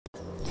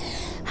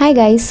Hi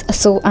guys,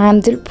 so I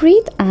am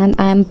Dilpreet and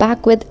I am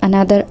back with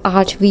another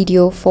art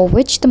video for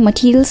which the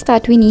materials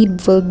that we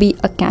need will be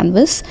a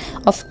canvas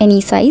of any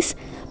size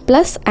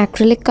plus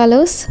acrylic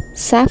colors,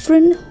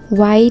 saffron,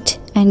 white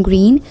and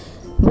green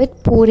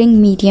with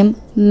pouring medium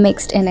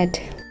mixed in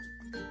it.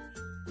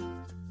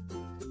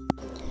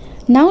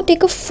 Now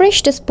take a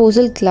fresh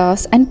disposal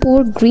glass and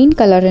pour green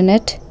color in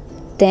it,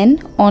 then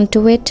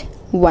onto it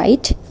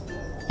white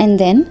and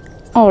then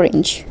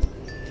orange.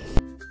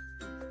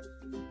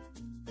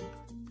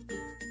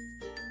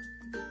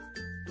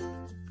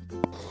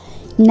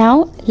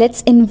 Now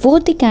let's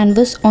invert the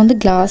canvas on the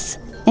glass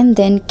and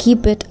then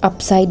keep it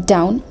upside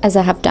down as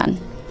I have done.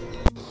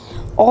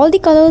 All the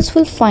colors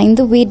will find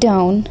the way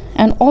down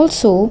and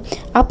also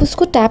आप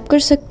उसको tap कर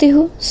सकते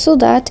हो so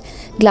that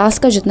glass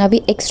का जितना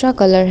भी extra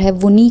color है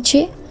वो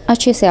नीचे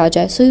अच्छे से आ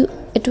जाए. So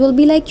it will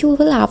be like you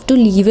will have to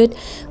leave it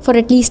for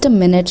at least a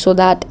minute so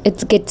that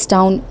it gets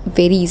down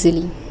very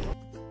easily.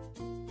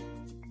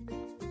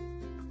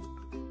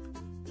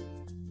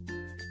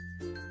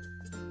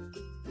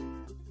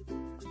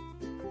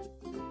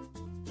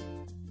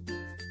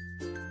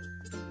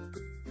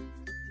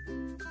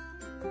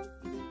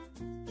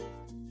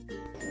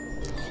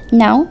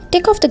 Now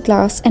take off the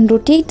glass and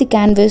rotate the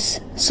canvas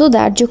so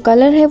that जो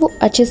color है वो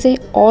अच्छे से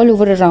all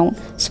over around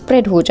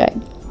spread हो जाए.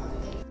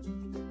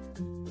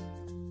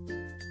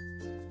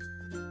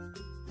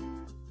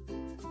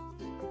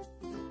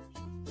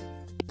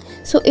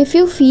 So if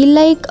you feel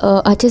like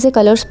अच्छे से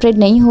color spread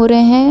नहीं हो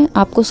रहे हैं,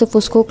 आपको सिर्फ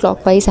उसको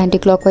clockwise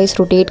anti-clockwise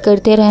rotate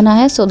करते रहना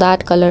है so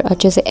that color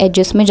अच्छे से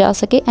edges में जा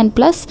सके. And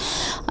plus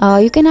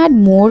you can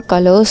add more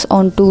colors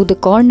onto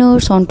the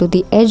corners, onto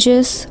the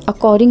edges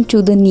according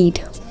to the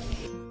need.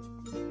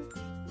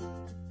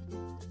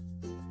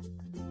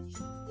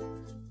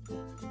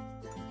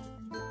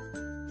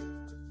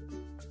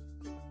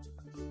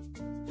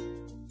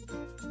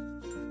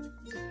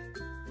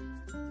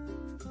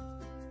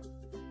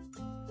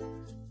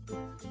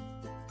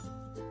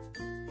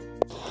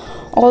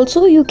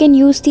 Also you can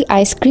use the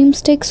ice cream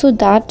stick so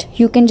that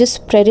you can just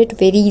spread it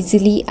very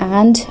easily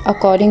and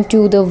according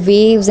to the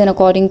waves and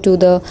according to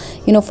the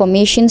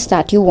formations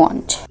that you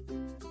want.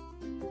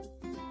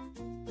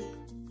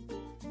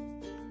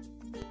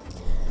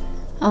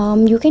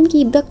 You can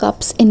keep the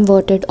cups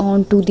inverted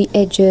onto the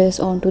edges,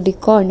 onto the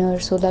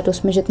corners so that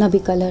उसमें जितना भी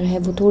color है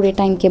वो थोड़े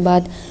time के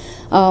बाद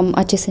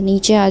अच्छे से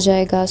नीचे आ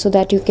जाएगा so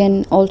that you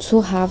can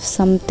also have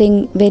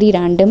something very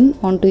random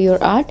onto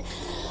your art.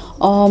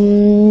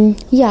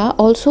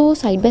 Also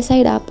side by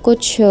side आप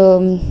कुछ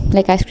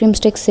like ice cream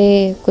stick से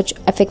कुछ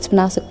effects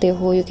बना सकते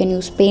हो. You can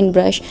use paint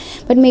brush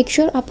but make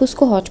sure आप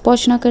उसको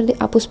hodgepodge ना कर दे,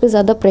 आप उस पर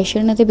ज़्यादा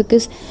pressure ना दे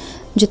because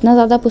जितना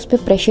ज़्यादा आप उस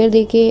पर pressure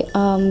दे के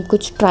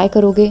कुछ try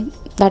करोगे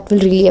that will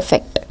really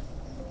affect.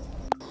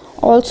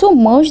 Also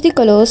merge the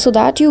colors so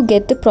that you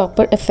get the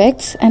proper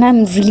effects, and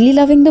I'm really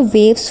loving the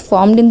waves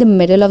formed in the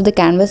middle of the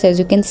canvas. As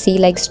you can see,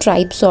 like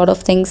stripes sort of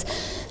things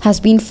has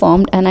been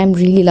formed and I'm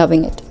really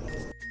loving it.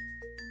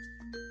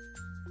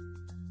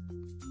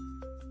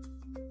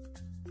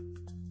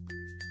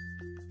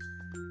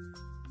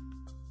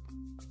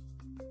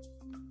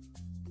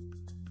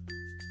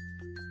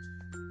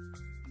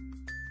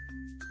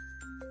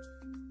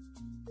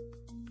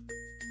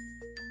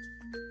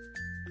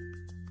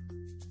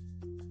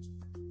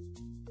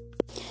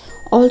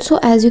 Also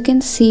as you can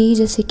see,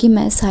 जैसे कि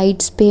मैं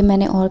sides पे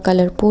मैंने और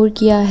color pour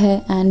किया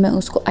है and मैं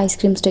उसको ice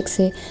cream stick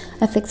से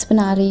effects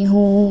बना रही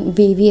हूँ,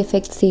 wavy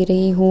effects दे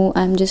रही हूँ.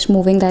 I'm just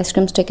moving the ice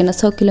cream stick in a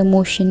circular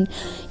motion.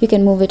 You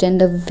can move it in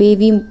the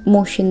wavy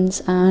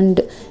motions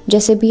and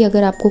जैसे भी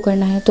अगर आपको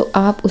करना है तो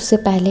आप उससे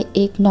पहले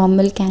एक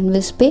normal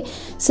canvas पे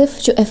सिर्फ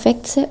जो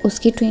effects है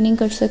उसकी training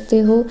कर सकते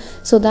हो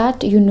so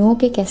that you know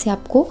कि कैसे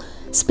आपको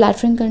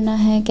स्प्लैटरिंग करना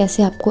है,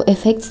 कैसे आपको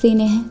इफ़ेक्ट्स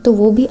देने हैं. तो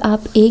वो भी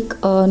आप एक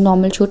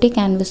नॉर्मल छोटे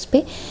कैनवस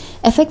पे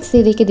इफ़ेक्ट्स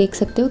दे के देख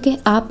सकते हो कि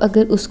आप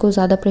अगर उसको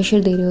ज़्यादा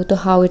प्रेशर दे रहे हो तो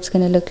how it's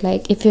gonna look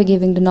like. If you are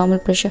giving the normal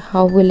pressure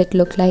how will it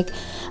look like,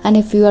 and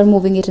if you are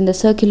moving it in the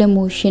circular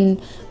motion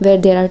where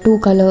there are two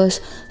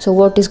colours, so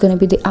what is gonna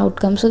be the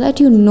outcome so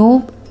that you know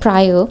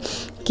prior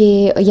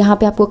कि यहाँ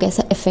पे आपको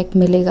कैसा effect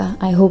मिलेगा.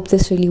 I hope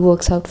this really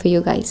works out for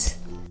you guys.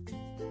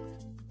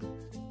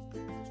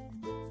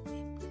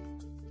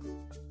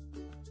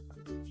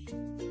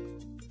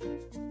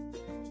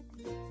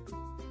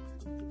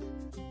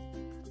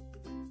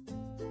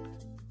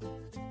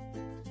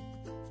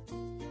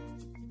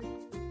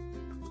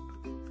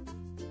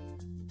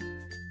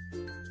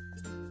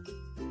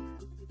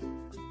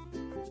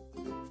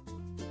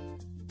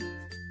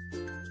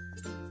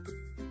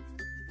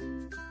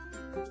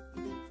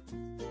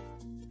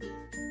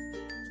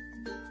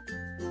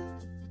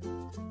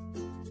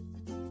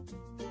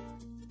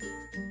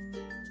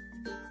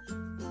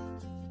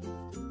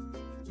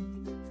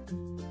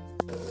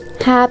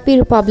 Happy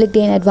Republic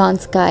Day in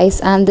advance guys,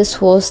 and this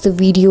was the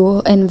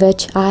video in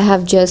which I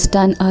have just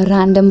done a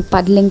random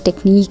puddling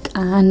technique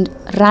and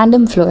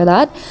random flow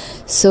art.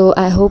 So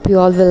I hope you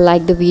all will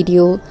like the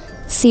video.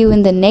 See you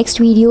in the next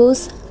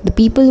videos. The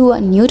people who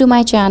are new to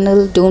my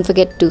channel, don't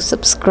forget to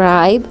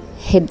subscribe,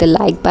 hit the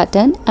like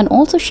button and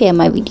also share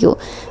my video.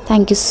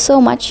 Thank you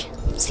so much.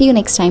 See you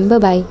next time. Bye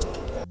bye.